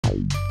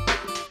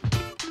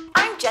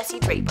Jesse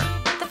Draper,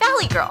 the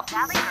Valley Girl.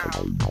 Valley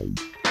Girl.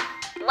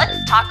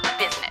 Let's talk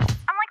business.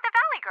 I'm like the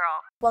Valley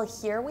Girl. Well,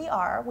 here we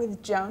are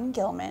with Joan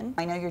Gillman.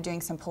 I know you're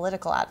doing some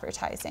political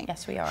advertising.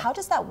 Yes, we are. How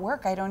does that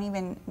work? I don't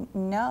even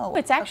know.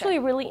 It's actually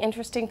a really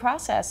interesting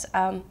process.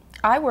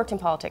 I worked in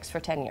politics for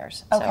 10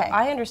 years, so Okay.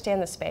 I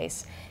understand the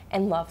space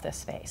and love this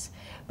space.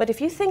 But if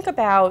you think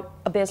about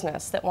a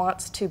business that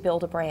wants to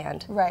build a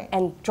brand Right.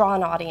 and draw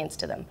an audience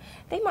to them,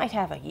 they might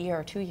have a year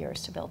or 2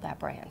 years to build that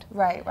brand.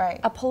 Right, right.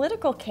 A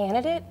political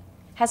candidate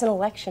has an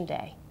election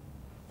day.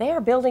 They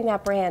are building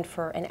that brand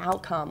for an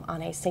outcome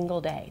on a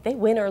single day. They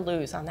win or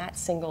lose on that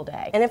single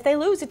day. And if they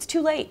lose, it's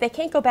too late. They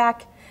can't go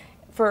back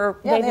for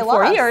maybe they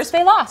 4 lost. years.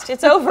 They lost.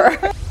 It's over.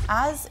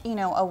 As you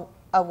know,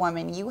 a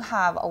woman, you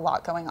have a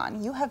lot going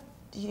on. You have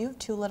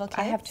 2 little kids?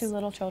 I have 2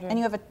 little children. And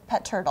you have a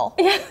pet turtle,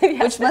 Yes.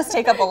 which must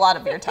take up a lot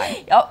of your time.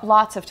 Oh,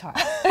 lots of time.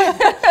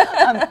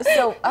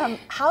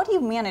 How do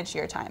you manage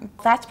your time?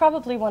 That's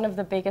probably one of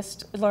the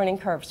biggest learning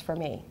curves for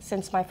me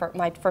since my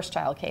first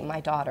child came,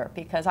 my daughter,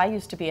 because I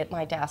used to be at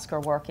my desk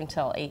or work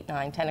until 8,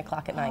 9, 10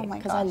 o'clock at night my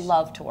because I gosh.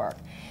 love to work.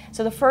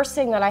 So the first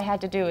thing that I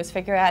had to do is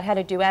figure out how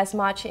to do as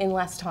much in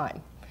less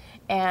time.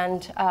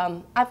 And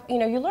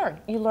you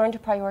learn to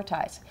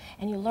prioritize,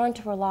 and you learn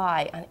to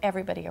rely on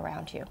everybody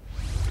around you.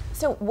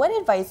 So what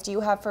advice do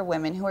you have for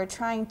women who are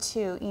trying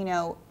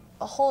to,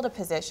 hold a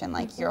position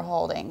like you're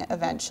holding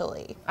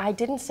eventually? I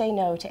didn't say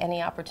no to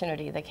any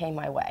opportunity that came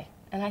my way,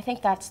 and I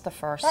think that's the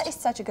first. That is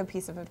such a good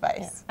piece of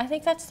advice. I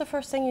think that's the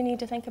first thing you need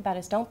to think about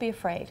is don't be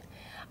afraid.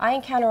 I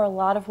encounter a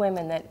lot of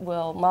women that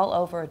will mull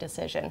over a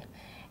decision,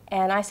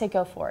 and I say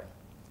go for it,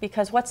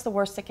 because what's the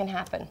worst that can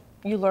happen?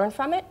 You learn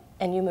from it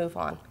and you move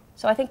on.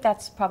 So I think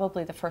that's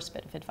probably the first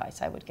bit of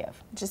advice I would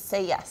give. Just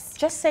say yes.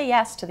 Just say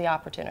yes to the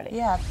opportunity.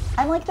 Yeah.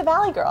 I'm like the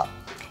Valley Girl.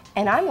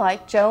 And I'm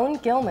like Joan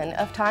Gillman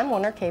of Time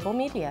Warner Cable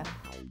Media.